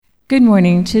Good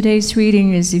morning. Today's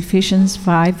reading is Ephesians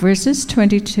 5, verses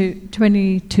 22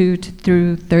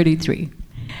 through 33.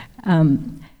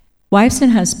 Wives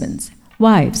and husbands.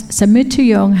 Wives, submit to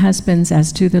your own husbands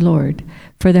as to the Lord.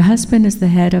 For the husband is the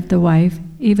head of the wife,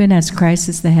 even as Christ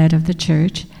is the head of the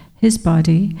church, his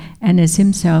body, and is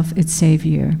himself its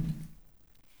Savior.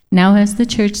 Now as the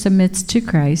church submits to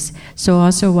Christ, so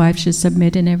also wives should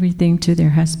submit in everything to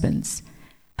their husbands.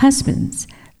 Husbands,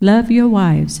 love your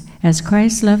wives, as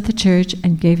Christ loved the church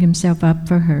and gave himself up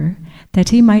for her, that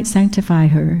he might sanctify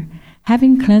her,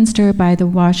 having cleansed her by the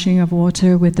washing of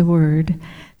water with the word,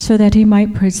 so that he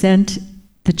might present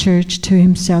the church to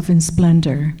himself in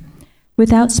splendor,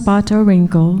 without spot or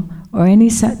wrinkle or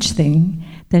any such thing,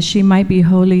 that she might be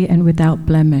holy and without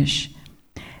blemish.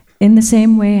 In the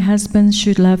same way, husbands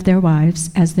should love their wives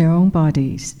as their own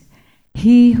bodies.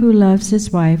 He who loves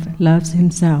his wife loves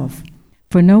himself.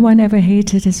 For no one ever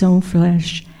hated his own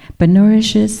flesh, but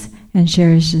nourishes and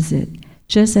cherishes it,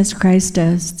 just as Christ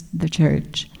does the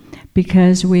church,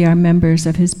 because we are members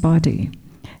of his body.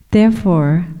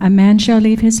 Therefore, a man shall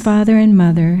leave his father and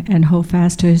mother and hold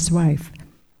fast to his wife,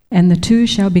 and the two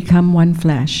shall become one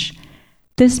flesh.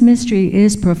 This mystery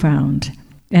is profound,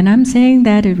 and I'm saying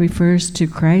that it refers to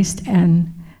Christ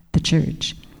and the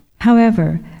church.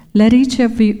 However, let each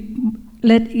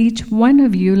one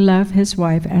of you love his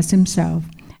wife as himself,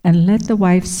 and let the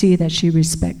wife see that she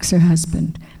respects her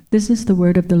husband. This is the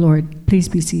word of the Lord. Please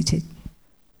be seated.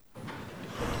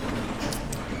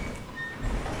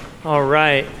 All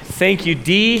right. Thank you,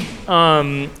 Dee.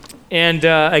 Again,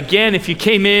 if you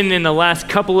came in the last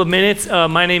couple of minutes,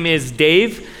 my name is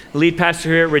Dave, lead pastor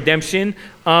here at Redemption.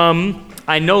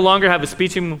 I no longer have a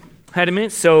speech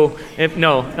impediment, so if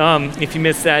you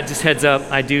missed that, just heads up,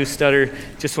 I do stutter.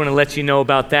 Just want to let you know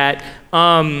about that.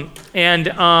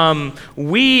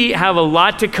 We have a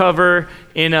lot to cover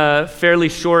in a fairly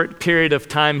short period of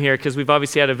time here, because we've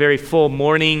obviously had a very full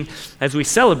morning as we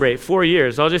celebrate 4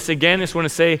 years. I'll just want to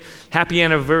say happy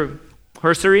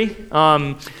anniversary.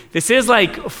 This is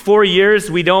like 4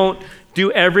 years. We don't do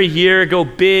every year go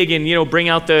big and bring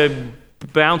out the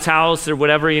bounce house or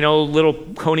whatever, little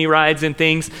pony rides and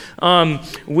things.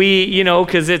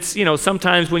 Because it's,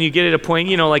 sometimes when you get at a point,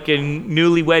 like a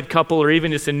newlywed couple or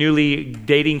even just a newly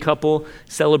dating couple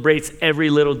celebrates every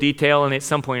little detail. And at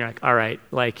some point you're like, all right,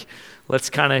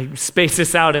 let's kind of space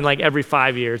this out in every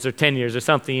 5 years or 10 years or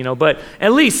something, but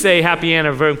at least say happy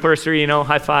anniversary,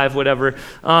 high five, whatever.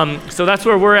 So that's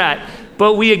where we're at.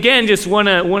 But we, again, just want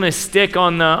to stick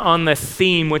on the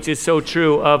theme, which is so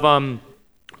true, of,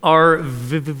 our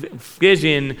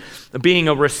vision being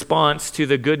a response to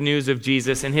the good news of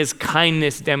Jesus and his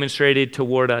kindness demonstrated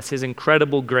toward us, his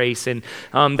incredible grace. And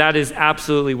that is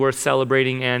absolutely worth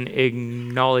celebrating and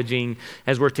acknowledging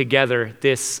as we're together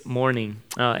this morning.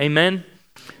 Amen.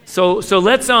 So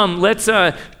let's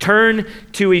turn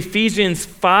to Ephesians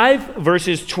 5,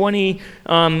 verses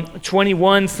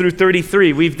 21 through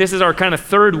 33. This is our kind of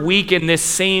third week in this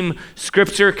same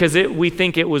scripture, because we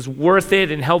think it was worth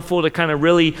it and helpful to kind of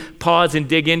really pause and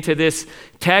dig into this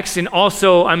text. And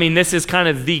also, this is kind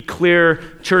of the clear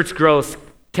church growth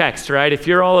text, right? If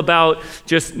you're all about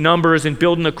just numbers and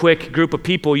building a quick group of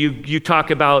people, you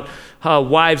talk about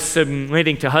wives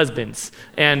submitting to husbands,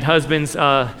 and husbands,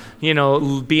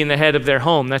 being the head of their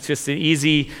home. That's just an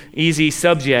easy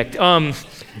subject.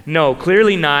 No,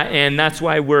 clearly not, and that's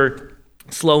why we're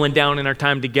slowing down in our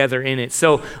time together in it.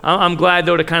 So I'm glad,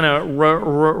 though, to kind of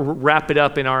wrap it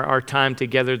up in our time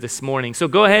together this morning. So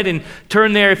go ahead and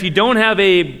turn there. If you don't have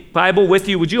a Bible with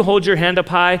you, would you hold your hand up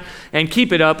high and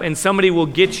keep it up, and somebody will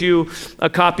get you a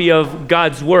copy of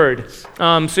God's Word.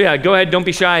 Go ahead. Don't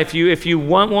be shy. If you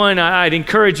want one, I'd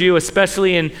encourage you,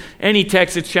 especially in any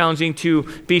text that's challenging, to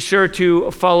be sure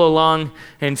to follow along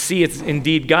and see it's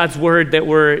indeed God's Word that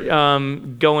we're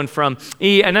going from.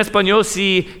 Y en español,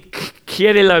 si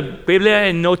quiere la Biblia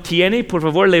y no tiene, por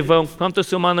favor, levanta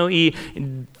su mano y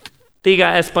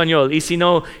diga español. Y si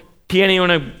no tiene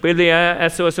una Biblia,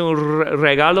 eso es un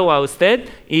regalo a usted.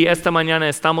 Y esta mañana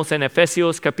estamos en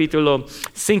Efesios capítulo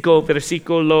 5,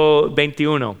 versículo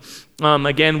 21.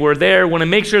 Again, we're there. Want to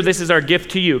make sure this is our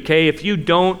gift to you, okay? If you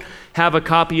don't have a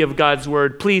copy of God's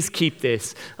Word, please keep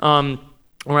this.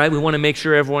 All right, we want to make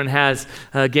sure everyone has,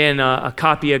 again, a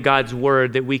copy of God's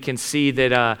Word, that we can see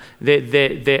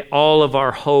that all of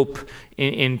our hope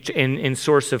in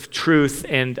source of truth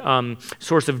and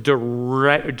source of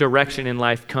direction in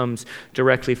life comes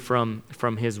directly from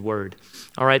His Word.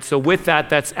 All right, so with that,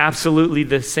 that's absolutely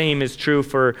the same is true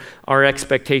for our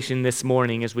expectation this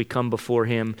morning as we come before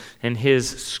Him and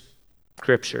His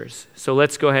Scriptures. So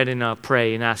let's go ahead and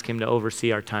pray and ask Him to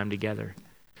oversee our time together.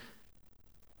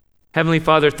 Heavenly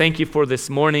Father, thank you for this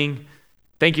morning.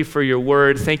 Thank you for your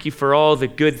word. Thank you for all the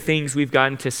good things we've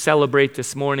gotten to celebrate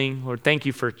this morning. Lord, thank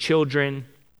you for children.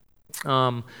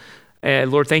 Lord,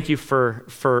 thank you for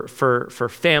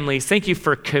families. Thank you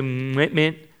for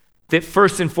commitment. That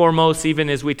first and foremost, even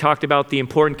as we talked about the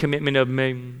important commitment of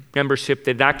membership,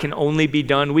 that can only be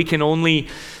done. We can only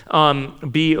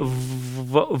be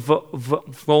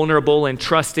vulnerable and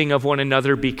trusting of one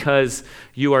another because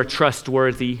you are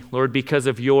trustworthy, Lord, because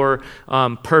of your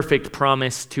perfect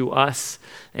promise to us.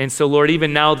 And so, Lord,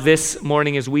 even now this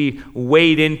morning as we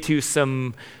wade into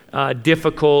some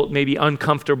difficult, maybe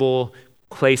uncomfortable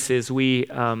places, we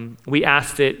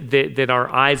ask that our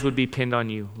eyes would be pinned on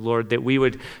you, Lord, that we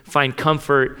would find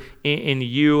comfort in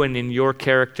you and in your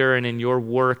character and in your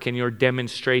work and your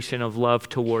demonstration of love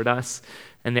toward us,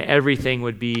 and that everything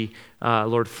would be,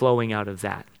 Lord, flowing out of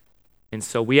that. And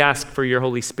so we ask for your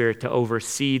Holy Spirit to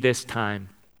oversee this time.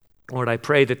 Lord, I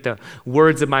pray that the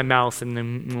words of my mouth and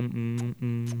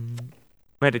the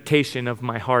meditation of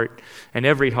my heart and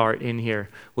every heart in here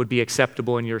would be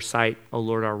acceptable in your sight, O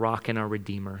Lord, our rock and our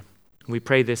redeemer. We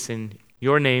pray this in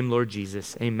your name, Lord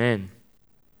Jesus. Amen.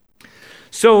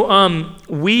 So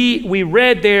we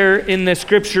read there in the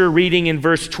scripture reading in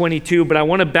verse 22, but I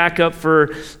want to back up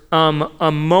for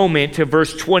a moment to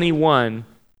verse 21,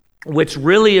 which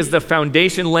really is the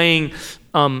foundation laying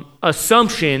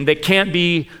assumption that can't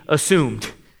be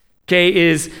assumed. Okay,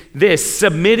 is this: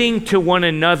 submitting to one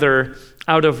another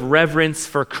out of reverence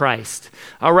for Christ.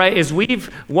 All right, as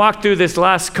we've walked through this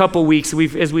last couple weeks,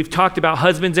 as we've talked about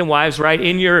husbands and wives, right?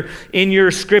 In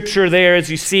your scripture there,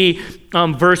 as you see,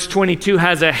 verse 22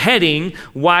 has a heading,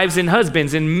 wives and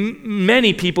husbands. And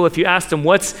many people, if you ask them,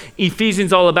 what's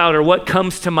Ephesians all about, or what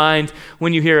comes to mind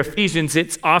when you hear Ephesians,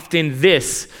 it's often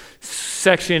this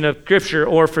section of scripture.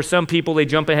 Or for some people, they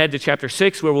jump ahead to chapter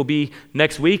 6, where we'll be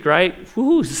next week, right?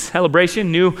 Woo,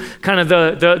 celebration, new kind of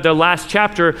the last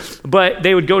chapter, but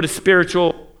they would go to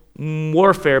spiritual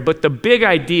warfare. But the big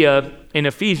idea in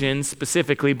Ephesians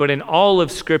specifically, but in all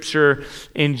of scripture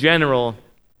in general,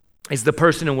 is the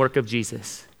person and work of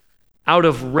Jesus. Out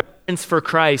of reverence for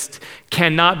Christ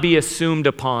cannot be assumed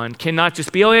upon, cannot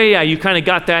just be, oh yeah, you kind of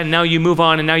got that, and now you move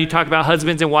on, and now you talk about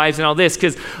husbands and wives and all this,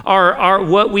 because the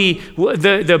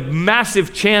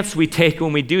massive chance we take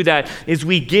when we do that is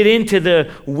we get into the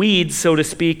weeds, so to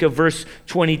speak, of verse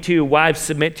 22. Wives,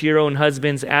 submit to your own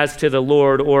husbands as to the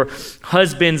Lord, or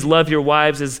husbands, love your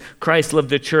wives as Christ loved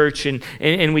the church, and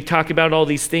we talk about all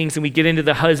these things, and we get into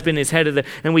the husband as head of the,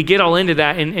 and we get all into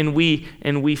that, and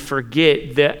we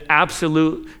forget the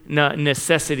absolute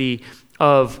necessity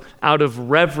of out of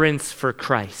reverence for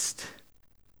Christ.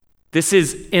 This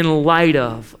is in light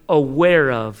of,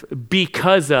 aware of,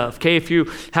 because of. Okay, if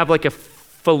you have like a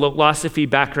philosophy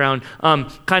background,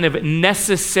 kind of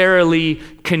necessarily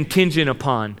contingent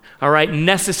upon, all right,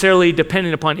 necessarily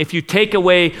dependent upon. If you take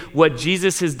away what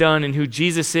Jesus has done and who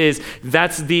Jesus is,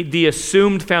 that's the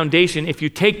assumed foundation. If you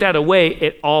take that away,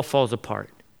 it all falls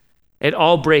apart. It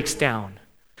all breaks down.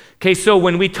 Okay, so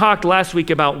when we talked last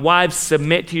week about wives,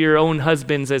 submit to your own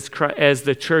husbands as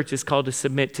the church is called to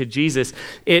submit to Jesus,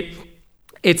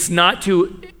 it's not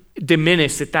to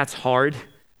diminish that that's hard,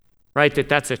 right?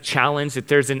 That's a challenge, that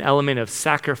there's an element of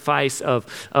sacrifice,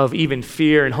 of even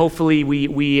fear, and hopefully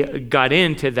we got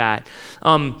into that.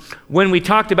 When we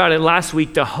talked about it last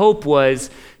week, the hope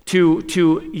was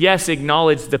to yes,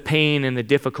 acknowledge the pain and the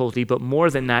difficulty, but more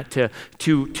than that,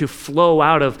 to flow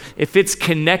out of, if it's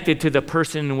connected to the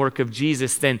person and work of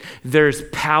Jesus, then there's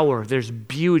power, there's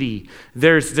beauty,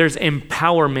 there's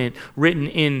empowerment written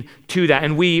into that.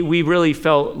 And we really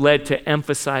felt led to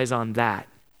emphasize on that.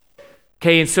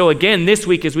 Okay, and so again, this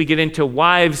week as we get into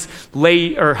wives,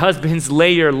 husbands,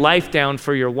 lay your life down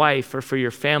for your wife or for your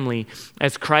family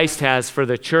as Christ has for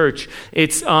the church.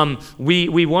 It's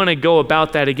we want to go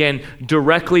about that again,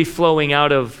 directly flowing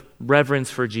out of reverence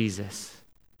for Jesus,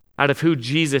 out of who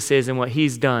Jesus is and what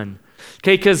he's done.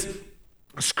 Okay, because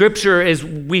scripture, as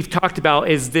we've talked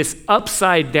about, is this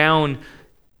upside down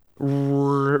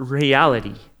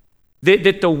reality.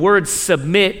 That the word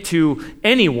submit to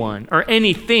anyone or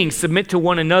anything, submit to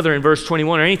one another in verse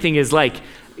 21 or anything is like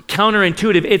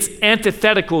counterintuitive. It's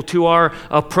antithetical to our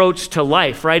approach to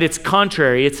life, right? It's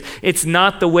contrary. It's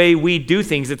not the way we do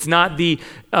things. It's not the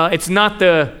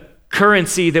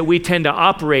currency that we tend to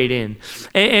operate in.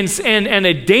 And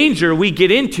a danger we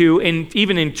get into,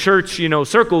 even in church,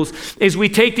 circles, is we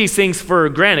take these things for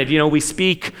granted. We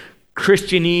speak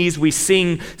Christianese, we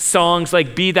sing songs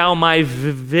like "Be Thou My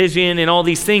Vision" and all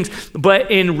these things, but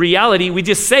in reality, we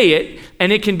just say it,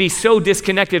 and it can be so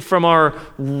disconnected from our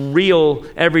real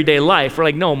everyday life. We're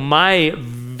like, no, my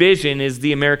vision is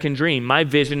the American dream. My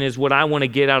vision is what I want to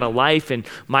get out of life and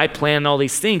my plan and all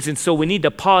these things. And so we need to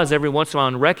pause every once in a while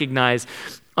and recognize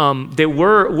that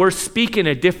we're speaking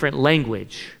a different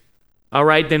language, all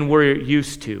right, than we're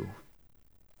used to.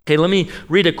 Okay, let me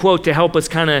read a quote to help us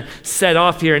kind of set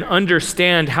off here and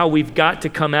understand how we've got to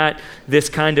come at this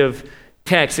kind of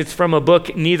text. It's from a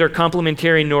book, Neither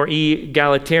Complementarian Nor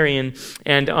Egalitarian,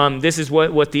 and this is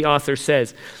what the author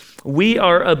says. We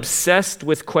are obsessed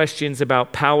with questions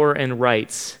about power and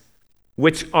rights,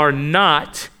 which are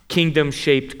not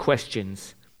kingdom-shaped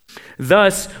questions.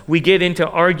 Thus, we get into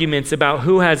arguments about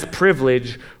who has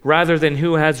privilege rather than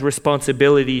who has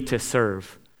responsibility to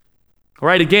serve. All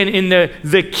right, again, in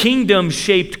the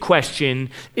kingdom-shaped question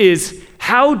is,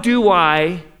 how do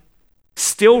I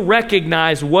still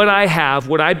recognize what I have,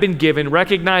 what I've been given,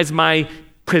 recognize my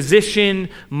position,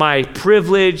 my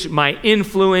privilege, my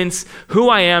influence, who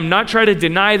I am, not try to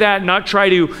deny that, not try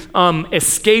to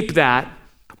escape that,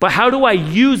 but how do I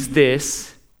use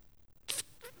this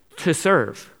to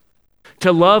serve,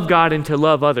 to love God and to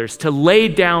love others, to lay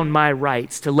down my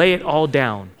rights, to lay it all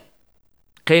down?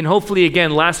 Okay, and hopefully,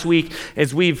 again, last week,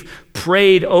 as we've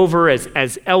prayed over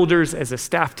as elders, as a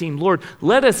staff team, Lord,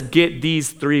 let us get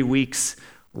these 3 weeks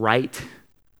right.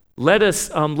 Let us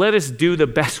do the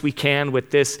best we can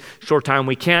with this short time.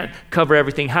 We can't cover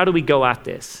everything. How do we go at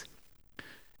this?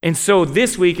 And so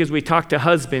this week, as we talk to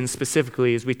husbands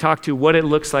specifically, as we talk to what it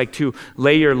looks like to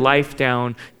lay your life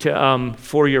down to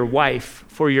for your wife,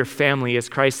 for your family, as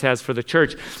Christ has for the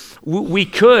church, we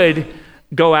could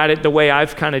go at it the way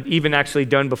I've kind of even actually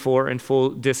done before, in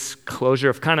full disclosure,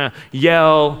 of kind of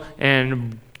yell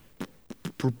and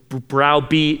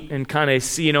browbeat and kind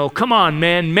of, come on,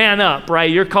 man up, right?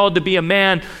 You're called to be a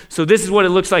man. So this is what it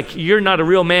looks like. You're not a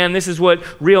real man. This is what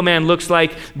real man looks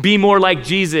like. Be more like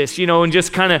Jesus, and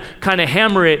just kind of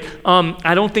hammer it.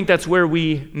 I don't think that's where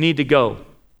we need to go.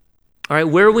 All right,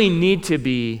 where we need to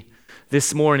be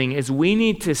this morning is we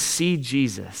need to see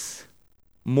Jesus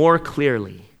more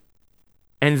clearly.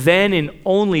 And then and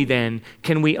only then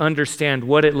can we understand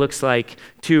what it looks like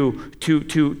to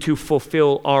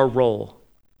fulfill our role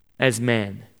as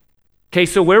men. Okay,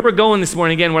 so where we're going this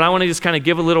morning, again, what I want to just kind of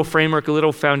give a little framework, a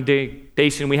little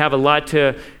foundation. We have a lot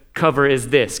to cover is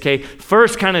this, okay?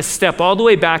 First, kind of step all the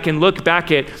way back and look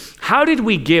back at how did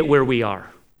we get where we are?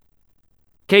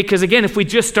 Okay, because again, if we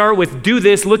just start with do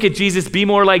this, look at Jesus, be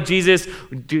more like Jesus,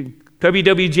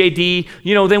 WWJD,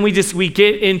 then we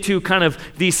get into kind of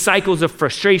these cycles of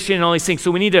frustration and all these things.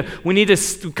 So we need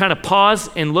to kind of pause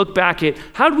and look back at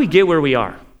how did we get where we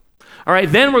are? All right,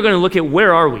 then we're going to look at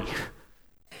where are we?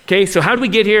 Okay, so how did we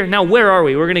get here? Now where are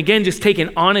we? We're going to again just take an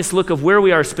honest look of where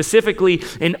we are, specifically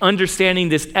in understanding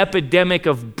this epidemic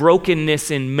of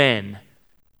brokenness in men,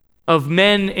 of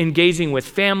men engaging with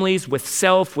families, with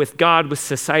self, with God, with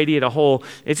society as a whole.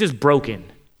 It's just broken.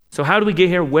 So how do we get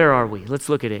here? Where are we? Let's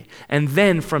look at it. And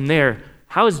then from there,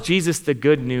 how is Jesus the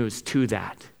good news to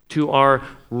that, to our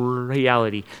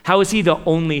reality? How is he the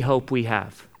only hope we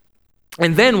have?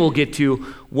 And then we'll get to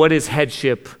what is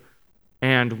headship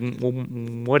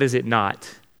and what is it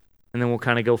not? And then we'll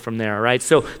kind of go from there, all right?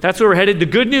 So that's where we're headed. The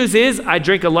good news is I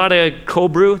drank a lot of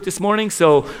cold brew this morning,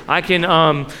 so I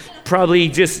can probably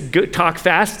just talk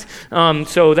fast.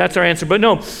 So that's our answer. But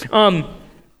no,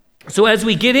 so as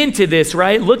we get into this,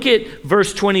 right, look at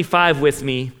verse 25 with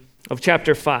me of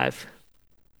chapter 5.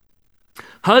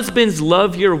 Husbands,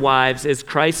 love your wives as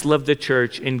Christ loved the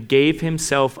church and gave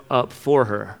himself up for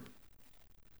her.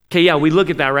 Okay, yeah, we look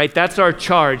at that, right? That's our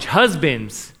charge.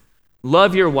 Husbands,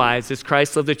 love your wives as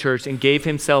Christ loved the church and gave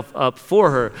himself up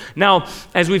for her. Now,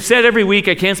 as we've said every week,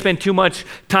 I can't spend too much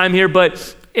time here,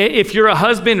 but if you're a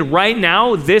husband right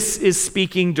now, this is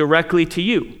speaking directly to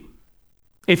you.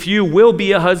 If you will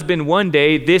be a husband one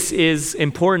day, this is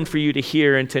important for you to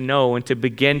hear and to know and to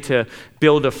begin to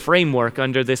build a framework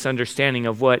under this understanding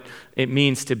of what it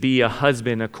means to be a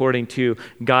husband according to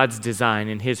God's design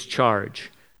and his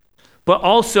charge. But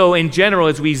also in general,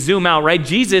 as we zoom out, right,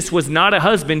 Jesus was not a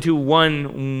husband to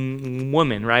one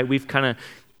woman, right? We've kind of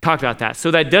talked about that. So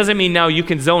that doesn't mean now you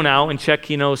can zone out and check,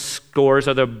 scores.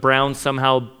 Are the Browns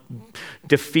somehow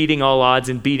defeating all odds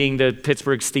and beating the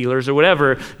Pittsburgh Steelers or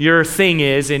whatever your thing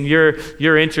is and your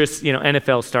interest?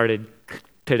 NFL started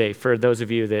today for those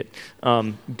of you that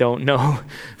don't know.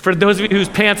 For those of you whose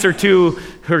pants are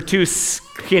too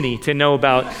skinny to know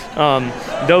about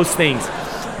those things.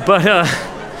 But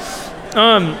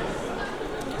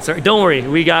sorry, don't worry.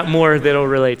 We got more that'll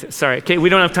relate to. Sorry. Okay, we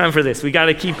don't have time for this. We got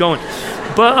to keep going.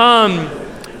 But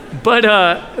But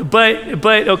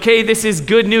okay, this is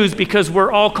good news because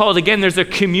we're all called. Again, there's a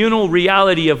communal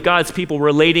reality of God's people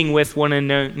relating with one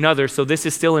another. So this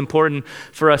is still important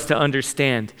for us to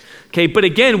understand. Okay, but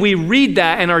again, we read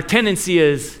that and our tendency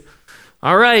is,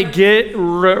 all right, get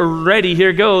ready,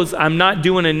 here goes. I'm not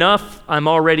doing enough. I'm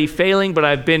already failing, but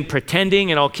I've been pretending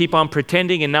and I'll keep on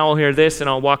pretending, and now I'll hear this and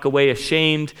I'll walk away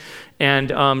ashamed and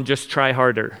just try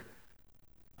harder.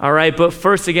 All right, but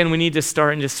first, again, we need to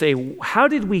start and just say, how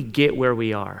did we get where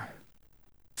we are?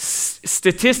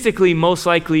 Statistically, most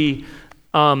likely,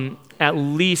 at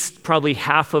least probably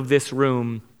half of this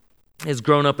room has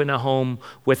grown up in a home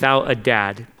without a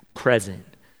dad present.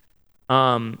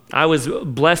 I was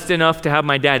blessed enough to have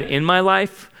my dad in my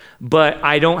life, but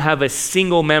I don't have a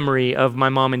single memory of my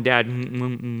mom and dad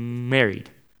married.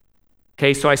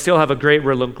 Okay, so I still have a great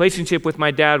relationship with my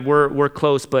dad. We're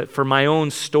close, but for my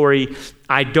own story,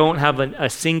 I don't have a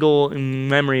single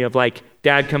memory of like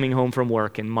dad coming home from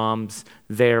work and mom's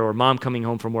there, or mom coming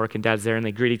home from work and dad's there, and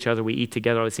they greet each other, we eat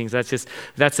together, all these things.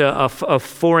 That's a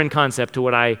foreign concept to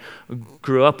what I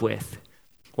grew up with.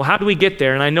 Well, how do we get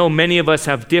there? And I know many of us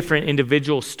have different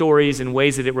individual stories and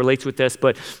ways that it relates with this,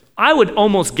 but I would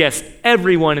almost guess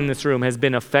everyone in this room has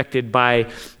been affected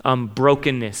by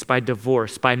brokenness, by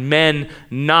divorce, by men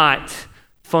not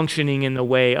functioning in the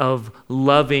way of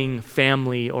loving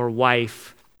family or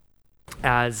wife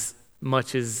as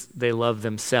much as they love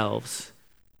themselves.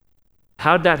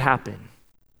 How'd that happen?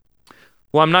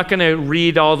 Well, I'm not going to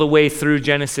read all the way through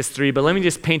Genesis 3, but let me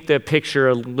just paint the picture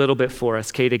a little bit for us,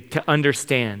 okay, to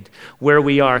understand where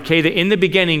we are. Okay, in the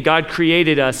beginning, God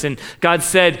created us, and God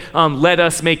said, let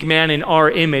us make man in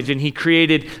our image, and he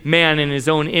created man in his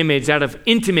own image. Out of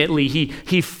intimately,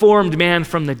 he formed man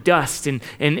from the dust,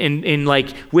 and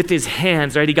like with his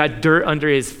hands, right? He got dirt under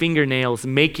his fingernails,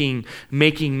 making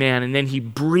man, and then he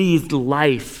breathed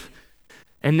life.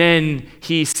 And then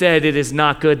he said, it is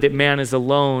not good that man is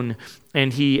alone.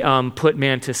 And he put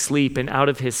man to sleep, and out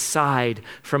of his side,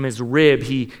 from his rib,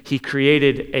 he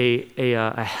created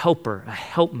a helper, a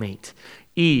helpmate,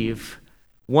 Eve.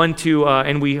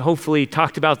 And we hopefully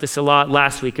talked about this a lot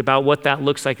last week, about what that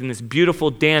looks like in this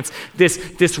beautiful dance,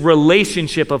 this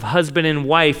relationship of husband and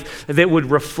wife that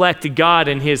would reflect God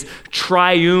and his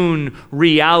triune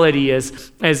reality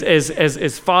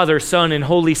as Father, Son, and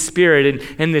Holy Spirit.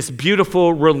 And this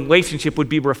beautiful relationship would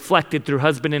be reflected through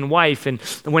husband and wife. And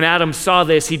when Adam saw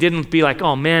this, he didn't be like,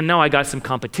 oh man, now I got some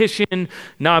competition.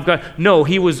 No,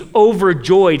 he was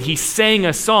overjoyed. He sang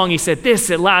a song. He said, this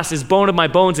at last is bone of my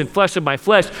bones and flesh of my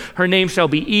flesh. Her name shall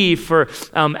be Eve, for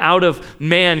out of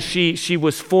man she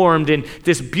was formed, in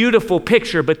this beautiful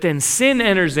picture. But then sin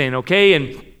enters in,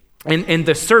 okay? And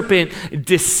the serpent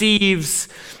deceives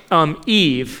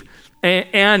Eve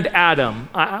and Adam,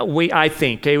 I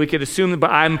think. Okay, we could assume, but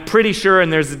I'm pretty sure,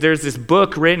 and there's this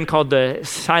book written called The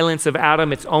Silence of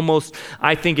Adam. It's almost,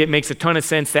 I think it makes a ton of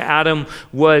sense that Adam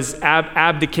was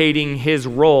abdicating his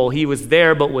role. He was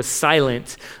there but was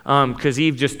silent because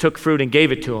Eve just took fruit and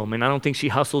gave it to him. And I don't think she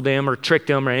hustled him or tricked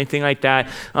him or anything like that.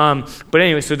 But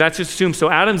anyway, so that's just assumed. So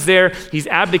Adam's there, he's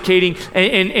abdicating,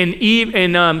 and Eve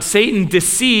and Satan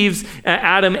deceives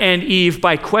Adam and Eve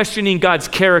by questioning God's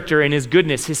character and his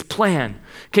goodness, his plan.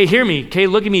 Okay, hear me. Okay,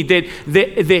 look at me.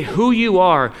 That who you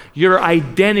are, your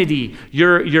identity,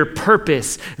 your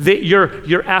purpose, that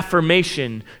your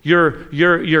affirmation,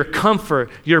 your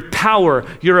comfort, your power,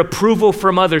 your approval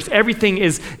from others, everything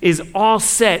is all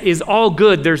set, is all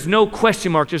good. There's no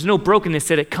question mark. There's no brokenness.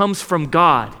 That it comes from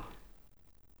God.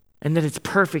 And that it's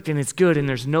perfect and it's good and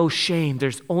there's no shame.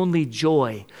 There's only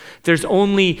joy. There's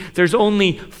only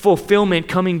fulfillment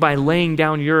coming by laying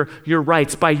down your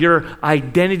rights, by your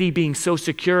identity being so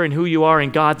secure in who you are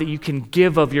in God that you can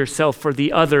give of yourself for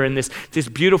the other. And this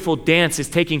beautiful dance is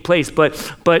taking place. But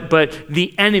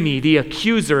the enemy, the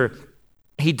accuser,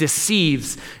 he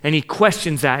deceives and he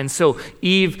questions that. And so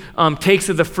Eve takes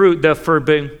of the fruit, the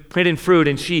forbidden fruit,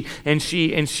 and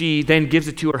she then gives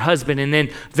it to her husband, and then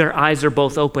their eyes are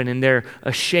both open and they're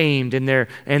ashamed and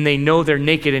they know they're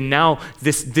naked, and now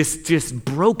this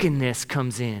brokenness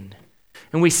comes in.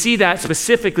 And we see that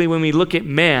specifically when we look at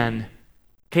man.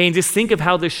 Okay, and just think of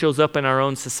how this shows up in our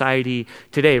own society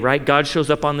today, right? God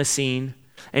shows up on the scene,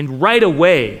 and right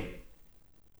away,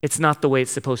 it's not the way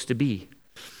it's supposed to be.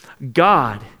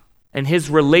 God and his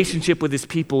relationship with his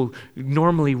people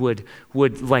normally would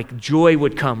like joy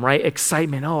would come, right?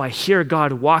 Excitement. Oh, I hear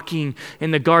God walking in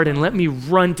the garden. Let me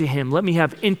run to him. Let me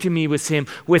have intimacy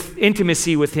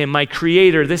with him, my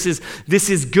creator. This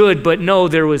is good. But no,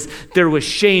 there was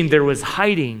shame. There was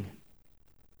hiding.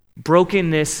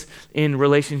 Brokenness in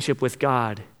relationship with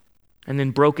God. And then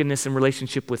brokenness in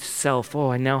relationship with self.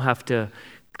 Oh, I now have to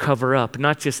cover up,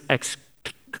 not just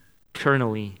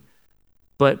externally,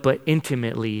 but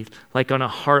intimately, like on a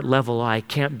heart level. I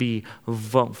can't be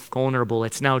vulnerable.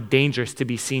 It's now dangerous to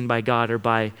be seen by God or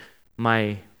by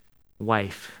my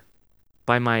wife,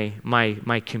 by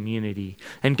my community.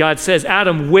 And God says,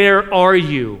 Adam, where are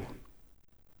you?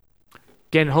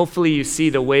 Again, hopefully you see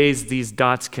the ways these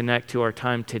dots connect to our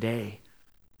time today.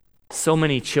 So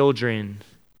many children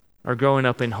are growing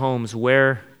up in homes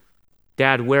where,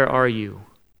 Dad, where are you?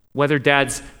 Whether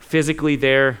Dad's physically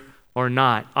there or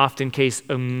not, often case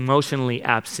emotionally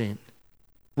absent,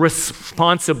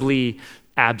 responsibly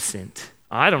absent.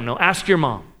 I don't know. Ask your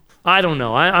mom. I don't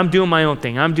know. I'm doing my own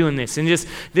thing. I'm doing this and just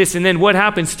this. And then what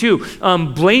happens too?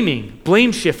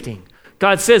 Blame shifting.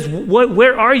 God says,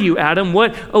 where are you, Adam?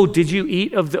 Did you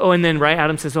eat of the, and then, right,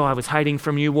 Adam says, I was hiding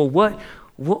from you. Well,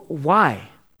 why?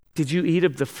 Did you eat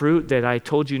of the fruit that I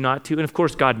told you not to? And of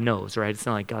course, God knows, right? It's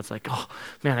not like God's like, oh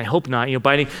man, I hope not,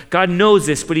 biting. God knows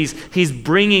this, but he's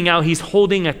bringing out, he's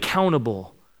holding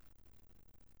accountable.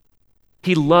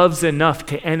 He loves enough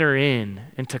to enter in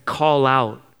and to call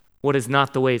out what is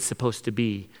not the way it's supposed to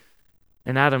be.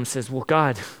 And Adam says, well,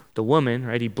 God, the woman,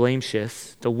 right? He blame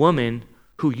shifts. The woman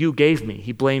who you gave me.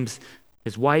 He blames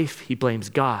his wife. He blames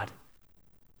God.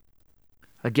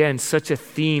 Again, such a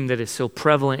theme that is so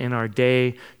prevalent in our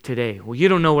day today. Well, you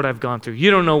don't know what I've gone through. You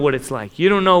don't know what it's like. You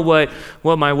don't know what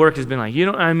my work has been like.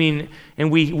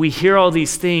 And we hear all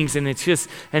these things, and it's just,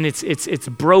 and it's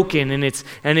broken, and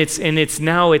it's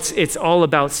now all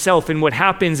about self. And what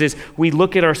happens is we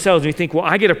look at ourselves and we think, well,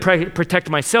 I got to protect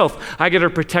myself. I got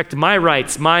to protect my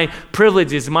rights, my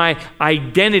privileges, my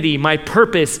identity, my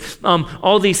purpose.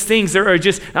 All these things are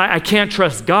just, I can't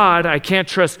trust God. I can't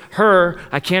trust her.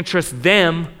 I can't trust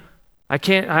them. I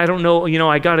don't know,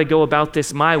 I got to go about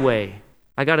this my way.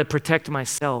 I got to protect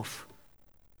myself.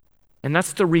 And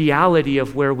that's the reality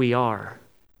of where we are.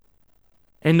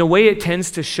 And the way it tends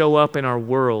to show up in our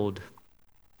world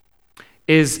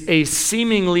is a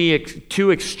seemingly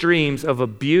two extremes of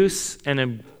abuse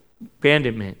and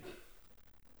abandonment.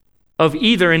 Of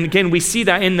either, and again, we see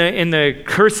that in the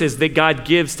curses that God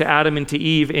gives to Adam and to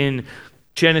Eve in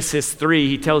Genesis 3,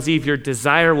 he tells Eve, your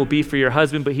desire will be for your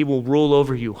husband, but he will rule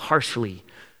over you harshly.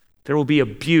 There will be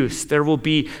abuse. There will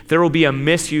be a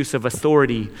misuse of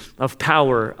authority, of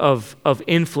power, of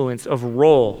influence, of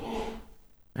role.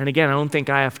 And again, I don't think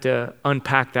I have to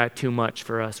unpack that too much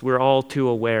for us. We're all too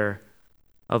aware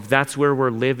of that's where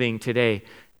we're living today.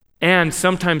 And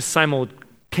sometimes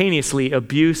simultaneously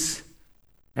abuse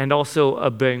and also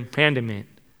abandonment.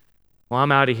 Well,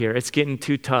 I'm out of here. It's getting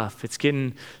too tough. It's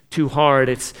getting too hard.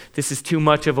 This is too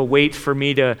much of a weight for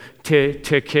me to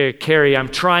carry. I'm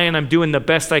trying. I'm doing the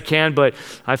best I can, but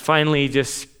I finally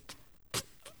just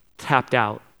tapped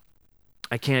out.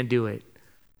 I can't do it.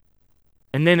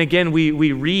 And then again,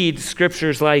 we read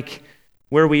scriptures like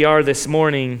where we are this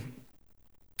morning,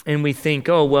 and we think,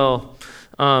 oh, well,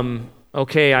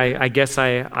 okay, I guess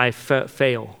I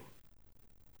fail.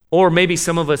 Or maybe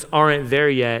some of us aren't there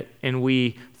yet, and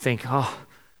we think, oh,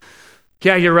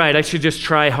 yeah, you're right. I should just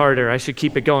try harder. I should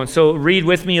keep it going. So read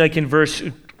with me, like in verse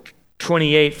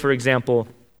 28, for example,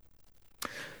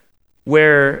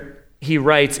 where he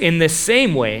writes, in the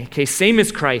same way, okay, same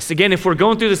as Christ. Again, if we're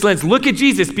going through this lens, look at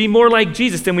Jesus, be more like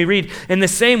Jesus. Then we read, in the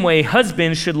same way,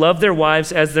 husbands should love their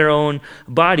wives as their own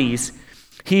bodies.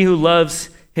 He who loves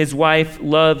his wife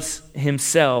loves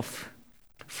himself.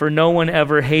 For no one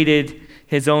ever hated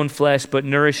his own flesh, but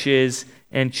nourishes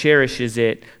and cherishes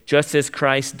it, just as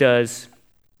Christ does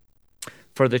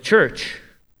for the church.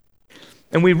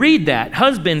 And we read that,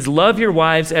 husbands, love your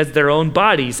wives as their own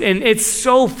bodies. And it's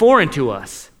so foreign to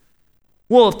us.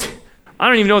 Well, I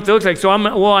don't even know what that looks like. So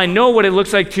I know what it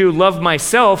looks like to love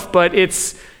myself, but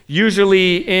it's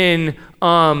usually in,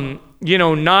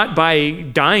 not by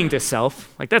dying to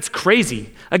self. Like, that's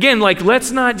crazy. Again, like,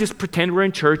 let's not just pretend we're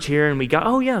in church here and we got,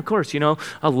 oh yeah, of course, I'll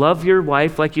love your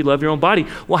wife like you love your own body.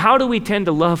 Well, how do we tend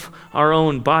to love our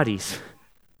own bodies?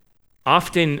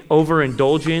 Often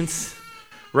overindulgence,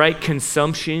 right?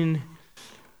 Consumption,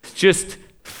 just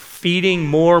feeding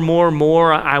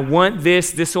more. I want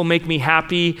this will make me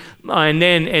happy. And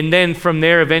then from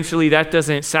there, eventually that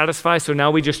doesn't satisfy. So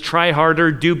now we just try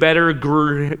harder, do better,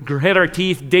 grit our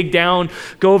teeth, dig down,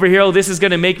 go over here. Oh, this is going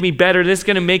to make me better. This is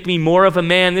going to make me more of a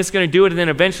man. This is going to do it. And then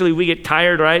eventually we get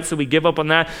tired, right? So we give up on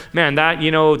that. Man, that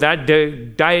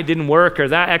diet didn't work, or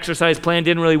that exercise plan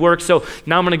didn't really work. So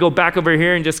now I'm going to go back over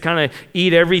here and just kind of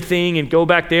eat everything and go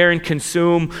back there and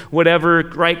consume whatever,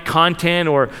 right, content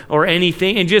or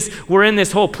anything. And just, we're in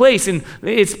this whole place. And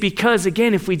it's because,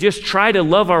 again, if we just try to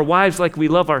love our wives like we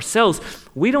love ourselves,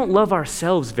 we don't love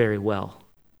ourselves very well.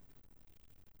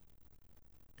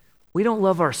 We don't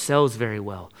love ourselves very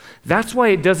well. That's why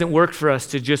it doesn't work for us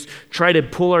to just try to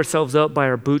pull ourselves up by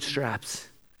our bootstraps.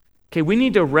 Okay, we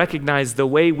need to recognize the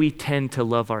way we tend to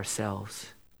love ourselves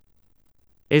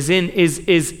is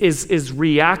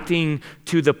reacting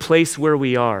to the place where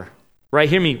we are. Right?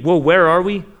 Hear me. Well, where are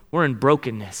we? We're in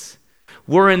brokenness.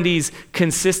 We're in these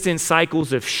consistent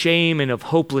cycles of shame and of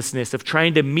hopelessness, of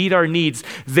trying to meet our needs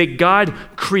that God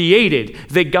created,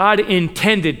 that God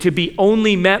intended to be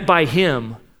only met by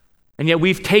Him. And yet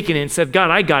we've taken it and said, God,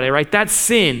 I got it, right? That's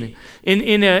sin.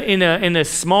 In a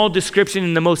small description,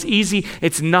 in the most easy,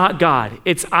 it's not God.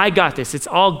 It's I got this. It's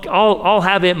I'll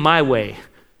have it my way.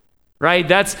 Right?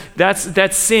 That's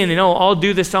sin. And I'll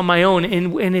do this on my own.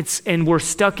 And we're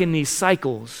stuck in these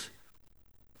cycles.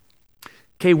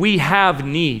 Okay, we have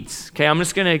needs. Okay, I'm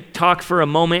just going to talk for a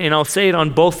moment and I'll say it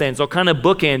on both ends. I'll kind of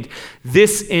bookend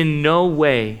this in no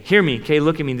way. Hear me, okay,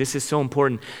 look at me. This is so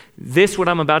important. This, what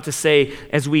I'm about to say,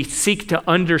 as we seek to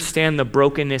understand the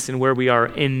brokenness and where we are,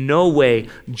 in no way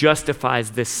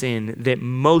justifies the sin that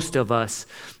most of us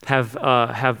have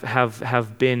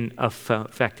been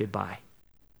affected by.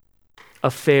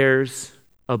 Affairs,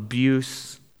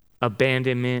 abuse,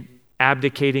 abandonment,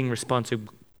 abdicating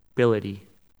responsibility.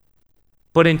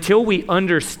 But until we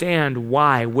understand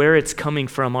why, where it's coming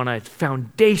from on a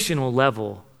foundational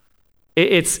level,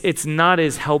 it's not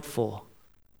as helpful.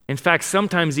 In fact,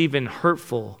 sometimes even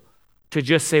hurtful to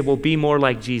just say, well, be more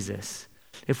like Jesus.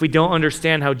 If we don't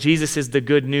understand how Jesus is the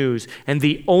good news and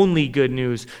the only good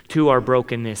news to our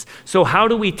brokenness. So how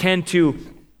do we tend to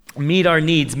meet our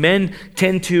needs? Men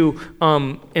tend to,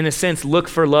 in a sense, look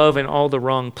for love in all the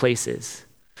wrong places.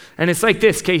 And it's like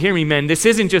this, okay, hear me, men. This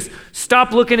isn't just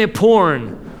stop looking at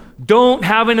porn. Don't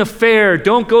have an affair.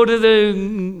 Don't go to the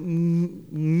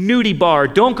nudie bar.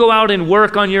 Don't go out and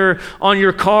work on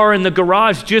your car in the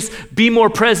garage. Just be more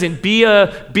present. Be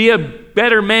a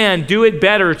better man. Do it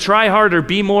better. Try harder.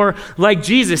 Be more like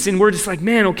Jesus. And we're just like,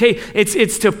 man, okay,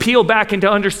 it's to peel back and to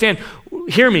understand.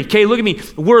 Hear me, okay, look at me.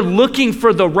 We're looking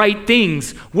for the right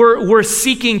things. We're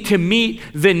seeking to meet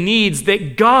the needs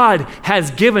that God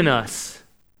has given us,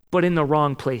 but in the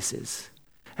wrong places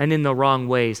and in the wrong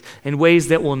ways, in ways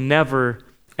that will never,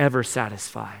 ever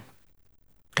satisfy.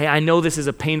 Okay, I know this is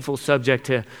a painful subject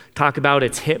to talk about.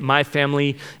 It's hit my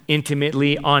family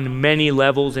intimately on many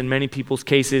levels, in many people's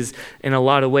cases, in a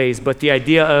lot of ways. But the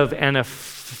idea of an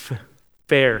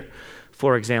affair,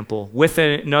 for example, with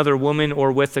another woman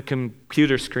or with a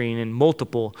computer screen and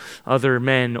multiple other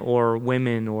men or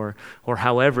women or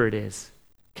however it is.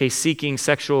 Okay, seeking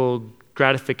sexual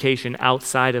gratification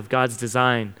outside of God's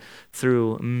design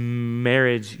through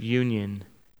marriage union.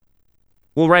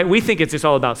 Well, right, we think it's just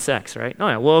all about sex, right? Oh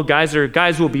yeah, well, guys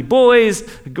will be boys,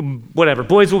 whatever.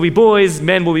 Boys will be boys,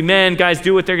 men will be men. Guys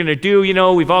do what they're going to do. You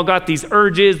know, we've all got these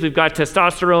urges. We've got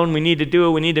testosterone. We need to do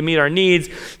it. We need to meet our needs,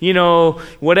 you know,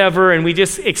 whatever. And we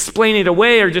just explain it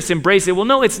away or just embrace it. Well,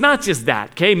 no, it's not just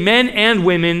that, okay? Men and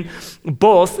women,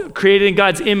 both created in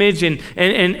God's image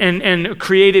and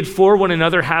created for one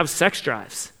another, have sex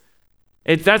drives.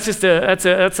 That's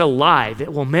a lie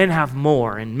that, well, men have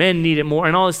more and men need it more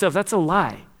and all this stuff. That's a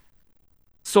lie.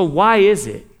 So why is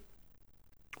it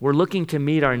we're looking to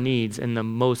meet our needs in the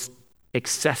most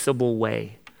accessible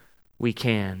way we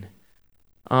can?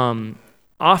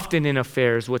 Often in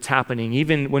affairs, what's happening,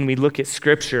 even when we look at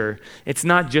Scripture, it's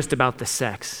not just about the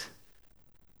sex.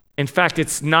 In fact,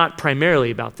 it's not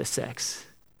primarily about the sex.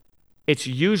 It's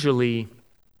usually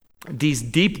these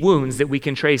deep wounds that we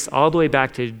can trace all the way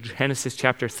back to Genesis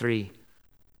chapter 3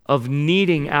 of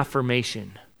needing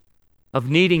affirmation,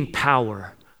 of needing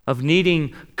power, of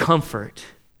needing comfort.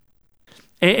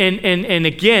 And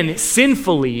again,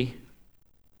 sinfully,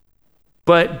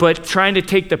 but trying to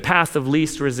take the path of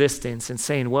least resistance and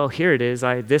saying, well, here it is.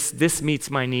 This meets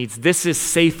my needs. This is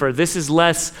safer. This is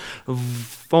less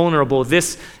vulnerable.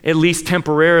 This, at least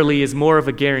temporarily, is more of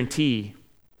a guarantee.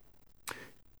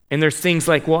 And there's things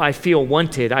like, well, I feel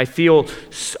wanted. I feel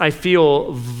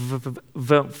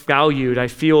valued. I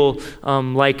feel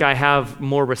like I have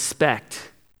more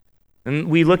respect. And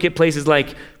we look at places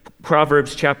like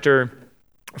Proverbs chapter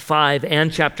 5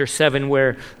 and chapter 7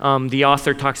 where the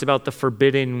author talks about the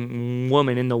forbidden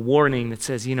woman in the warning that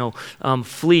says,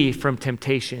 flee from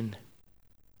temptation.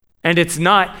 And it's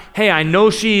not, hey, I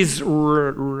know she's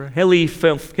really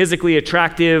physically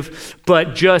attractive,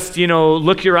 but just,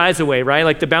 look your eyes away, right?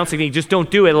 Like the bouncing thing, just don't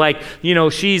do it. Like,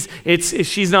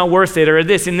 she's not worth it or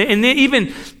this. And then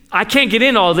even, I can't get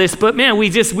into all this, but man, we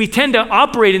tend to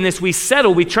operate in this. We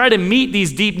settle. We try to meet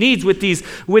these deep needs with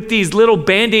these little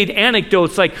Band-Aid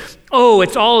anecdotes. Like, oh,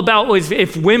 it's all about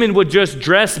if women would just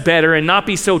dress better and not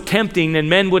be so tempting, then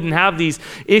men wouldn't have these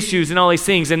issues and all these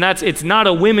things. And it's not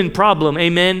a women problem,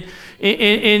 amen?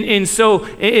 And so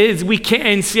we can't,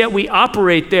 and yet we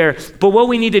operate there. But what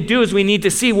we need to do is we need to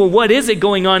see, well, what is it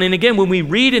going on? And again, when we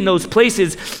read in those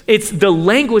places, it's the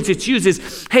language it's used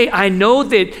is, hey, I know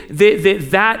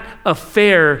that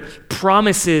affair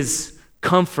promises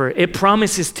comfort. It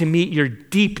promises to meet your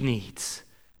deep needs,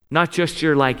 not just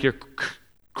your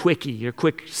quickie, your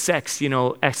quick sex,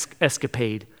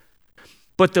 escapade.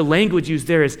 But the language used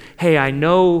there is, hey, I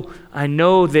know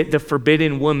that the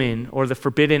forbidden woman or the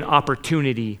forbidden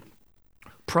opportunity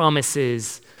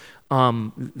promises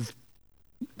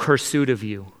pursuit of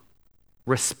you,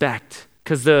 respect.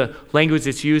 Because the language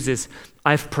that's used is,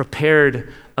 I've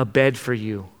prepared a bed for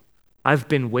you. I've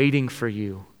been waiting for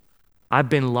you. I've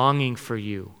been longing for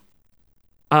you.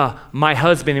 My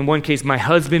husband, in one case, my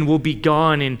husband will be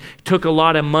gone and took a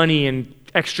lot of money and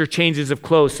extra changes of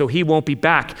clothes, so he won't be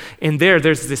back. And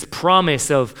there's this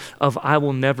promise of I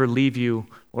will never leave you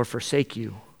or forsake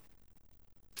you.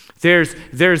 There's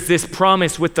this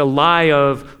promise with the lie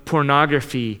of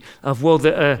pornography of, well,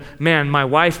 my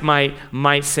wife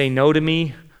might say no to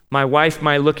me. My wife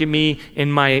might look at me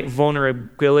in my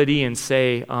vulnerability and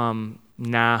say,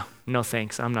 nah, no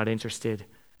thanks, I'm not interested.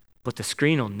 But the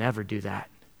screen will never do that.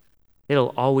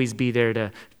 It'll always be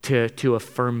there to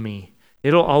affirm me.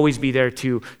 It'll always be there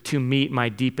to meet my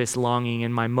deepest longing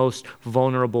in my most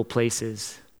vulnerable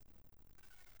places.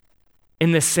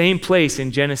 In the same place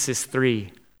in Genesis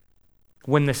 3,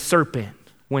 when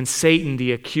Satan,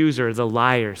 the accuser, the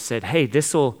liar, said, hey,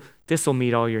 this'll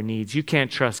meet all your needs. You can't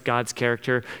trust God's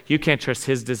character. You can't trust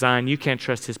his design. You can't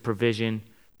trust his provision.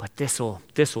 But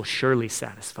this'll surely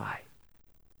satisfy.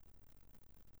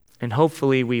 And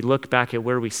hopefully we look back at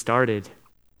where we started.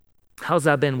 How's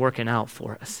that been working out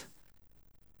for us?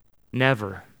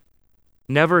 Never.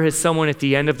 Never has someone at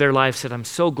the end of their life said, I'm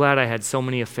so glad I had so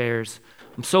many affairs.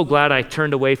 I'm so glad I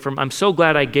turned away I'm so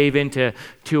glad I gave in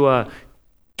to a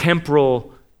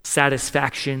temporal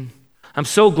satisfaction. I'm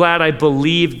so glad I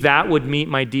believed that would meet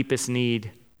my deepest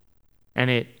need. And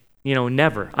it,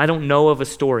 never. I don't know of a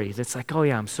story that's like, oh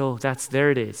yeah,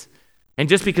 there it is. And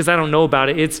just because I don't know about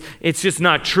it, it's just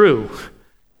not true.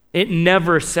 It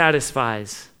never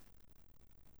satisfies.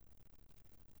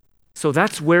 So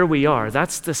that's where we are.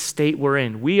 That's the state we're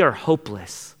in. We are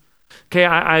hopeless. Okay,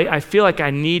 I feel like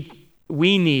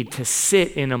we need to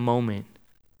sit in a moment.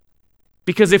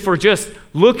 Because if we're just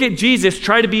look at Jesus,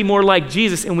 try to be more like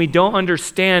Jesus, and we don't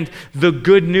understand the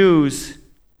good news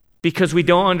because we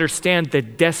don't understand the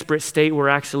desperate state we're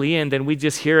actually in, then we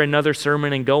just hear another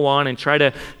sermon and go on and try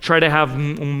to have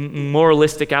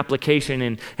moralistic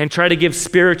application and try to give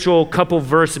spiritual couple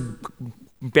verse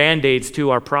band-aids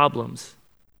to our problems.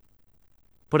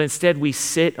 But instead, we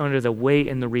sit under the weight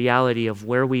and the reality of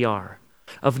where we are,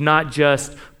 of not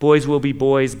just boys will be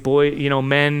boys,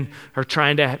 men are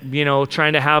trying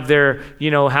to have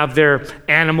their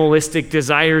animalistic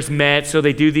desires met, so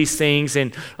they do these things,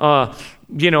 and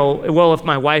if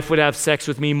my wife would have sex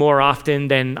with me more often,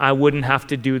 then I wouldn't have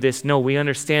to do this. No, we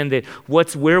understand that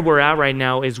where we're at right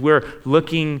now is we're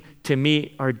looking to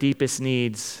meet our deepest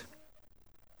needs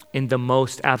in the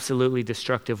most absolutely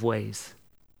destructive ways.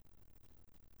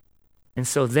 And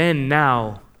so then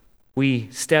now we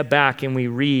step back and we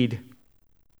read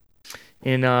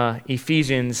in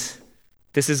Ephesians.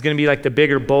 This is going to be like the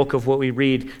bigger bulk of what we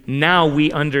read. Now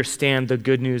we understand the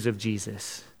good news of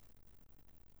Jesus.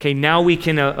 Okay, now we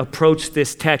can approach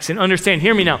this text and understand,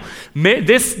 hear me now,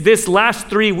 this last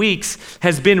 3 weeks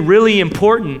has been really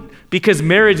important because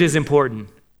marriage is important.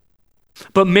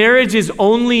 But marriage is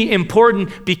only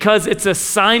important because it's a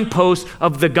signpost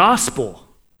of the gospel.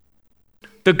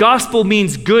 The gospel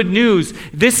means good news.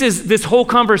 This whole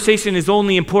conversation is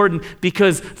only important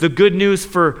because the good news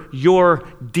for your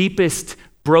deepest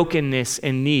brokenness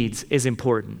and needs is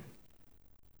important.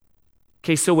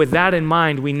 Okay, so with that in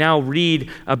mind, we now read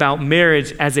about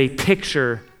marriage as a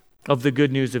picture of the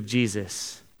good news of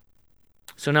Jesus.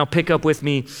 So now pick up with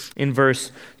me in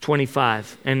verse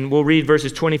 25, and we'll read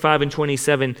verses 25 and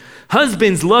 27.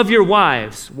 Husbands, love your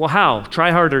wives. Well, how?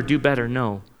 Try harder, do better.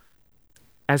 No.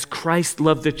 As Christ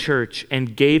loved the church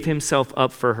and gave himself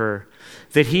up for her,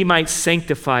 that he might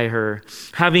sanctify her,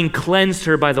 having cleansed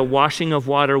her by the washing of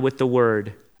water with the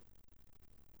word.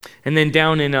 And then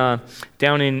down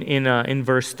in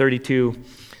verse 32,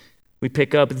 we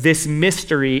pick up, this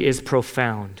mystery is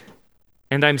profound.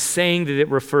 And I'm saying that it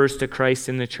refers to Christ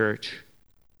in the church.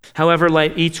 However,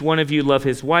 let each one of you love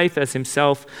his wife as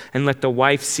himself, and let the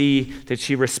wife see that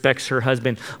she respects her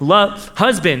husband. Love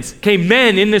husbands. Okay,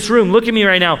 men in this room, look at me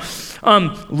right now.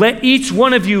 Let each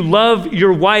one of you love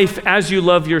your wife as you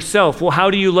love yourself. Well, how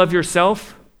do you love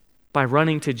yourself? By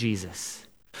running to Jesus.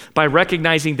 By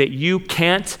recognizing that you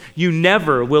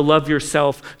never will love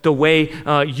yourself the way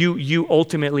you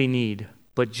ultimately need.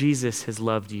 But Jesus has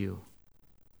loved you.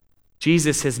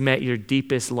 Jesus has met your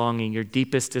deepest longing, your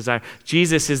deepest desire.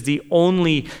 Jesus is the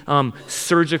only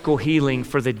surgical healing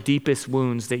for the deepest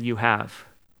wounds that you have.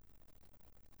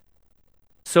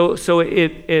 So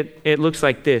it looks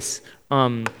like this.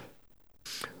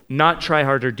 Not try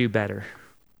harder, do better.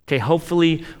 Okay,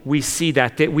 hopefully we see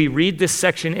that we read this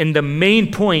section, and the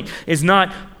main point is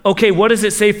not, okay, what does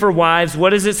it say for wives?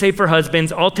 What does it say for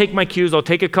husbands? I'll take my cues. I'll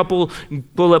take a couple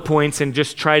bullet points and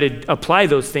just try to apply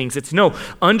those things. It's no,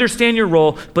 understand your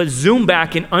role, but zoom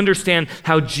back and understand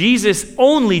how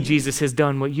only Jesus has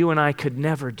done what you and I could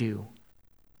never do.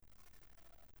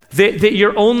 That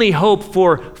your only hope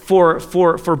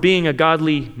for being a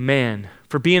godly man,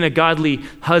 for being a godly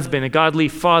husband, a godly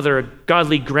father, a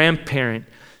godly grandparent,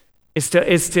 is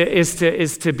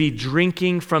to be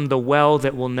drinking from the well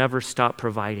that will never stop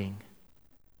providing.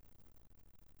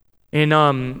 And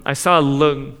I saw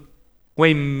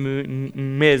Les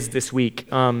Mis this week.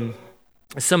 Some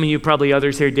of you, probably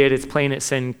others here did. It's playing at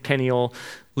Centennial.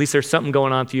 At least there's something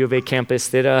going on at the U of A campus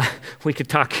that we could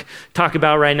talk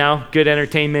about right now. Good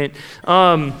entertainment.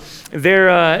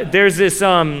 There's this.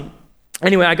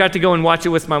 Anyway, I got to go and watch it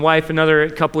with my wife. Another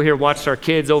couple here watched our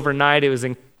kids overnight. It was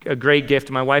a great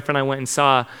gift. My wife and I went and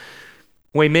saw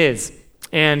Les Mis.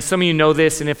 And some of you know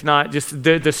this, and if not, just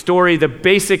the story, the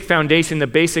basic foundation, the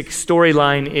basic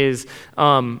storyline is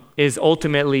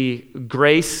ultimately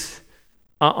grace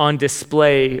on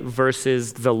display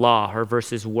versus the law, or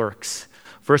versus works,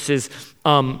 versus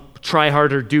try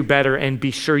harder, do better, and be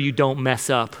sure you don't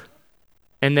mess up.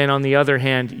 And then on the other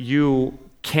hand, you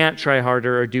can't try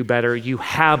harder or do better. You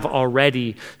have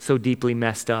already so deeply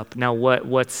messed up. Now,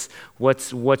 what's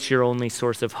your only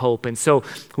source of hope? And so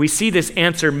we see this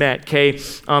answer met. Okay,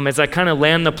 as I kind of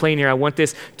land the plane here, I want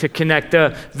this to connect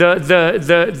the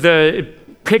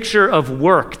picture of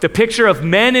work, the picture of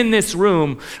men in this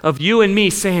room, of you and me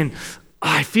saying,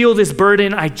 I feel this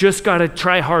burden. I just got to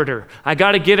try harder. I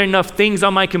got to get enough things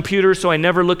on my computer so I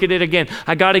never look at it again.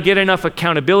 I got to get enough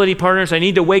accountability partners. I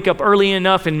need to wake up early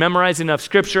enough and memorize enough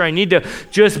scripture. I need to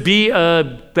just be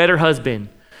a better husband.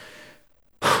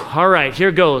 All right,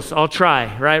 here goes. I'll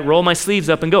try, right? Roll my sleeves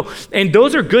up and go. And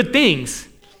those are good things.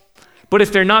 But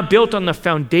if they're not built on the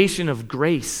foundation of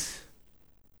grace,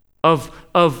 of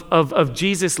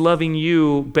Jesus loving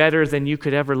you better than you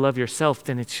could ever love yourself,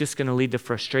 then it's just going to lead to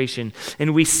frustration.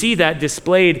 And we see that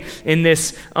displayed in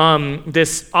this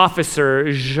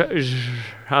officer,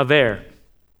 Javert.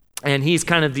 And he's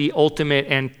kind of the ultimate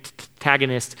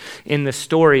antagonist in the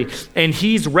story. And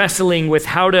he's wrestling with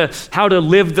how to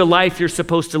live the life you're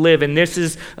supposed to live. And this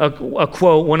is a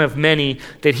quote, one of many,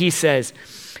 that he says,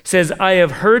 I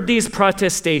have heard these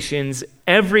protestations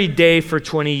every day for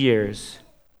 20 years.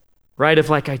 Right?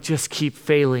 Of like, I just keep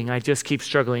failing. I just keep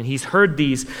struggling. He's heard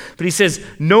these, but he says,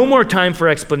 no more time for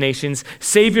explanations.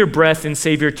 Save your breath and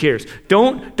save your tears.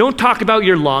 Don't talk about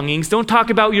your longings. Don't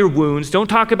talk about your wounds. Don't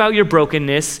talk about your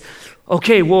brokenness.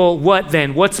 Okay, well, what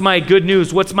then? What's my good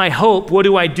news? What's my hope? What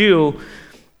do I do?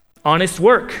 Honest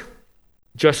work.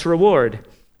 Just reward.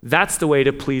 That's the way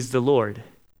to please the Lord.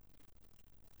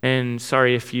 And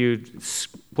sorry if you,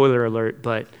 spoiler alert,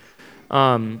 but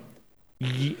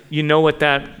you know what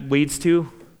that leads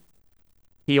to?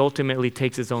 He ultimately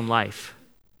takes his own life.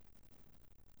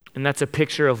 And that's a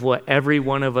picture of what every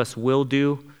one of us will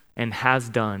do and has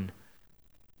done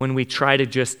when we try to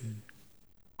just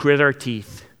grit our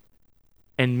teeth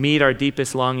and meet our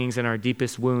deepest longings and our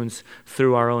deepest wounds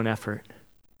through our own effort.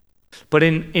 But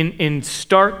in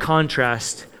stark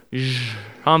contrast,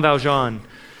 Jean Valjean,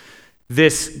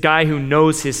 this guy who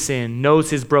knows his sin,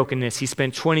 knows his brokenness, he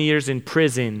spent 20 years in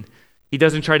prison. He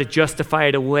doesn't try to justify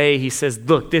it away. He says,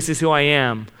 look, this is who I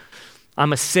am.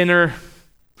 I'm a sinner,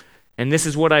 and this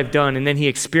is what I've done. And then he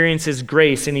experiences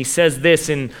grace, and he says this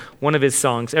in one of his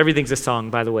songs. Everything's a song,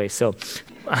 by the way, so,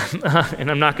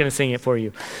 and I'm not going to sing it for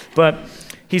you. But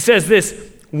he says this,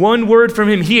 one word from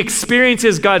him. He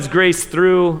experiences God's grace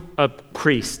through a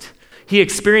priest. He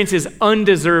experiences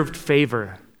undeserved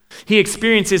favor. He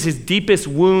experiences his deepest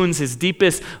wounds, his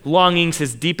deepest longings,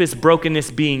 his deepest brokenness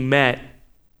being met,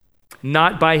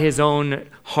 not by his own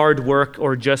hard work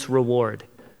or just reward,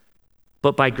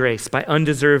 but by grace, by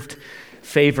undeserved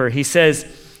favor. He says,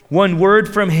 one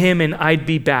word from him and I'd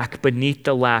be back beneath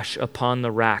the lash upon the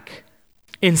rack.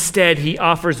 Instead, he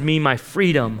offers me my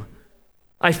freedom.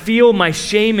 I feel my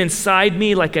shame inside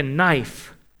me like a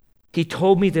knife. He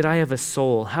told me that I have a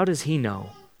soul. How does he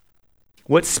know?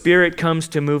 What spirit comes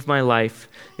to move my life?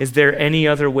 Is there any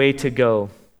other way to go?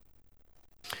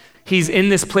 He's in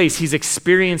this place. He's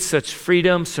experienced such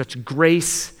freedom, such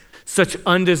grace, such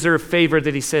undeserved favor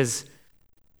that he says,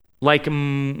 like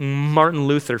Martin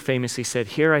Luther famously said,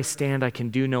 "Here I stand, I can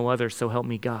do no other, so help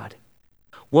me God."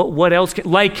 What else?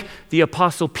 Like the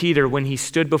Apostle Peter, when he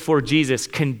stood before Jesus,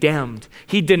 condemned.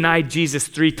 He denied Jesus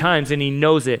 3 times, and he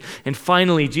knows it. And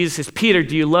finally, Jesus says, "Peter,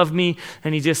 do you love me?"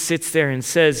 And he just sits there and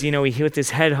says, he with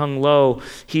his head hung low,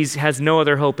 he has no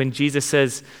other hope. And Jesus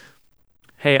says,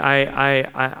 "Hey,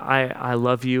 I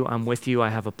love you. I'm with you. I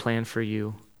have a plan for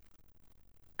you.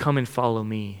 Come and follow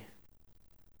me."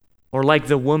 Or like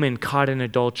the woman caught in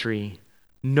adultery,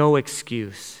 no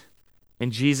excuse.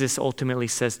 And Jesus ultimately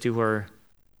says to her,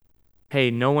 "Hey,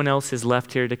 no one else is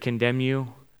left here to condemn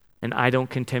you, and I don't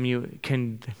condemn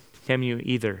you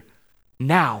either.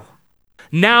 Now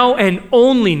and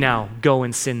only now, go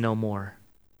and sin no more."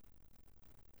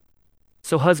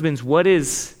 So husbands, what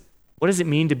does it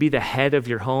mean to be the head of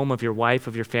your home, of your wife,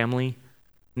 of your family?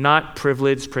 Not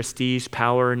privilege, prestige,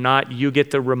 power, not you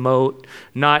get the remote,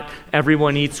 not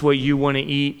everyone eats what you want to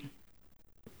eat.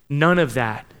 None of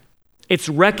that. It's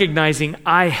recognizing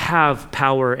I have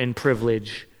power and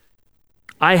privilege.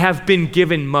 I have been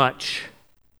given much.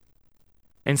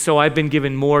 And so I've been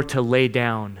given more to lay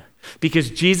down. Because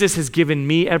Jesus has given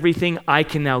me everything, I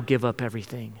can now give up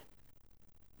everything.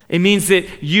 It means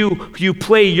that you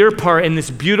play your part in this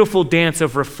beautiful dance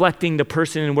of reflecting the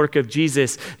person and work of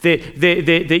Jesus,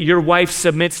 that your wife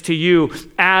submits to you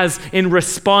as in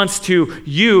response to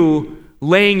you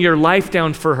laying your life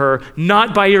down for her,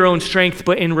 not by your own strength,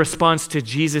 but in response to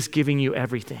Jesus giving you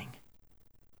everything.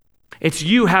 It's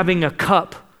you having a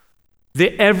cup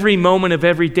that every moment of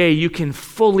every day you can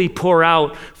fully pour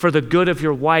out for the good of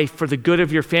your wife, for the good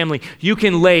of your family. You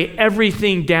can lay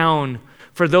everything down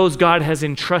for those God has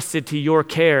entrusted to your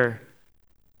care,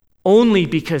 only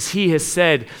because he has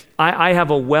said, I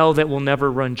have a well that will never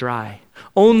run dry.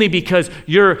 Only because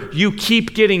you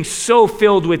keep getting so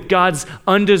filled with God's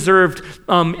undeserved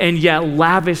and yet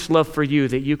lavish love for you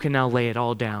that you can now lay it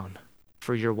all down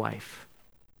for your wife.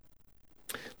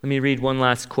 Let me read one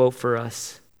last quote for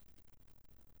us.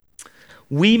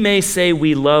 We may say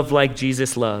we love like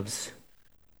Jesus loves,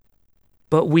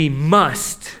 but we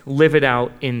must live it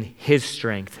out in his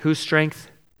strength. Whose strength?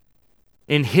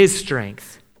 In his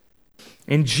strength.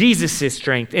 In Jesus'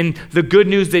 strength. In the good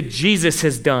news that Jesus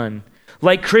has done.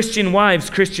 Like Christian wives,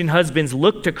 Christian husbands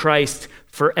look to Christ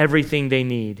for everything they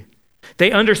need.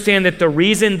 They understand that the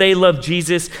reason they love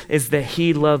Jesus is that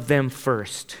he loved them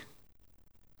first.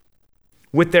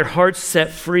 With their hearts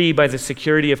set free by the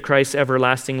security of Christ's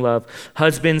everlasting love,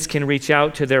 husbands can reach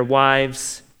out to their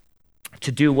wives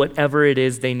to do whatever it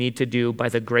is they need to do by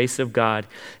the grace of God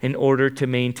in order to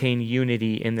maintain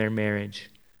unity in their marriage.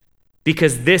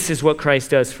 Because this is what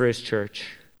Christ does for his church.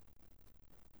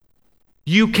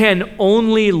 You can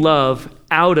only love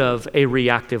out of a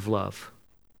reactive love.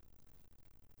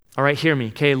 All right, hear me.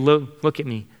 Okay, look at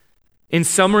me. In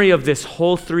summary of this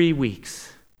whole 3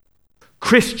 weeks,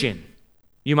 Christian,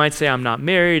 you might say, I'm not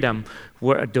married,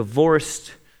 we're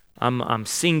divorced, I'm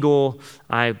single,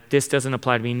 this doesn't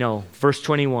apply to me. No. Verse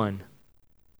 21,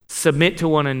 submit to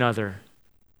one another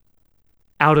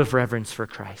out of reverence for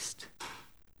Christ.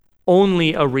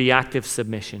 Only a reactive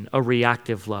submission, a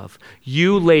reactive love.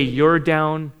 You lay your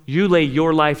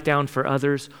life down for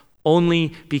others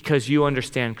only because you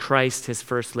understand Christ has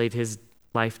first laid his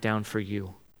life down for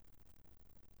you.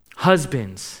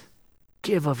 Husbands,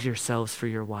 give of yourselves for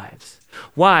your wives.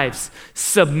 Wives,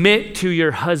 submit to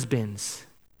your husbands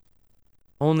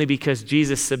only because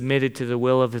Jesus submitted to the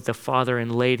will of the Father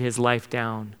and laid his life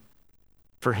down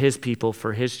for his people,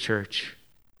 for his church.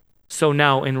 So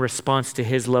now, in response to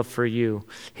his love for you,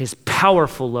 his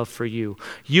powerful love for you,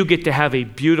 you get to have a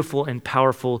beautiful and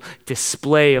powerful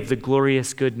display of the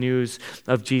glorious good news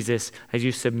of Jesus as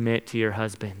you submit to your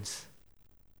husbands.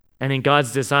 And in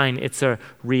God's design, it's a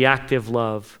reactive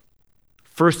love.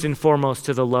 First and foremost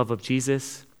to the love of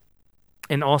Jesus,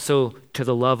 and also to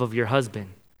the love of your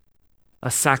husband,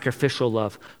 a sacrificial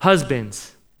love.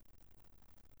 Husbands,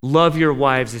 love your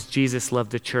wives as Jesus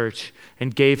loved the church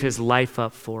and gave his life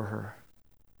up for her.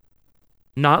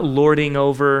 Not lording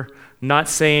over, not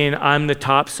saying I'm the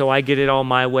top so I get it all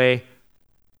my way,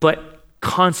 but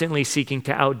constantly seeking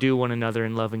to outdo one another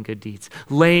in love and good deeds.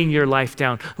 Laying your life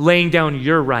down, laying down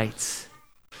your rights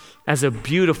as a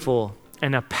beautiful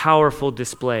and a powerful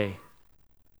display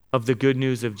of the good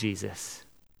news of Jesus.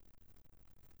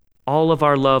 All of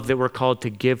our love that we're called to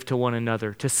give to one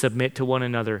another, to submit to one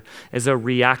another, is a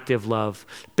reactive love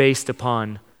based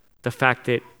upon the fact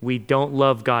that we don't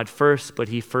love God first, but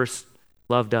he first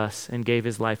loved us and gave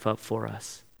his life up for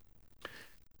us.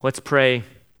 Let's pray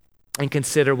and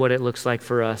consider what it looks like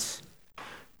for us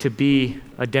to be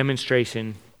a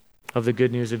demonstration of the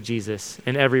good news of Jesus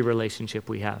in every relationship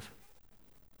we have.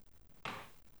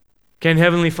 Again,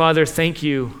 Heavenly Father, thank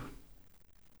you,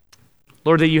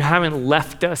 Lord, that you haven't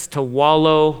left us to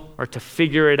wallow or to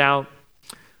figure it out.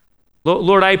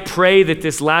 Lord, I pray that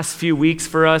this last few weeks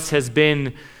for us has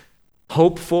been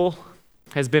hopeful,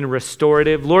 has been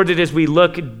restorative. Lord, that as we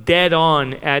look dead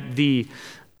on at the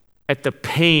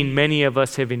pain many of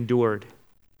us have endured,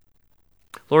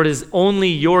 Lord, as only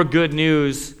your good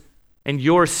news and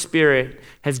your Spirit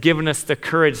has given us the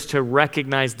courage to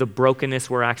recognize the brokenness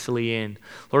we're actually in.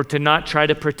 Lord, to not try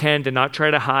to pretend, to not try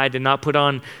to hide, to not put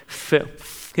on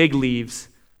fig leaves,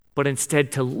 but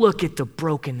instead to look at the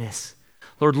brokenness.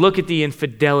 Lord, look at the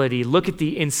infidelity, look at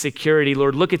the insecurity,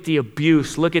 Lord, look at the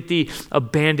abuse, look at the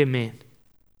abandonment,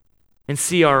 and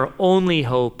see our only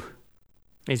hope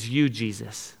is you,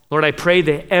 Jesus. Lord, I pray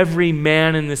that every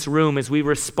man in this room, as we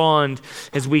respond,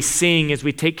 as we sing, as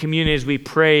we take communion, as we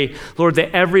pray, Lord,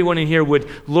 that everyone in here would,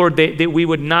 Lord, that we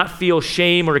would not feel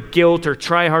shame or guilt or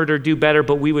try harder or do better,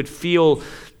 but we would feel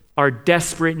our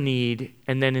desperate need,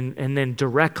 and then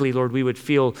directly, Lord, we would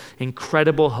feel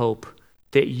incredible hope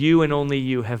that you and only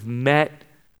you have met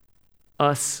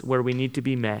us where we need to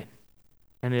be met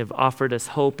and have offered us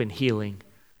hope and healing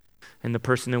in the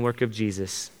person and work of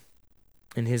Jesus.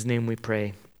 In his name we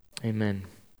pray. Amen.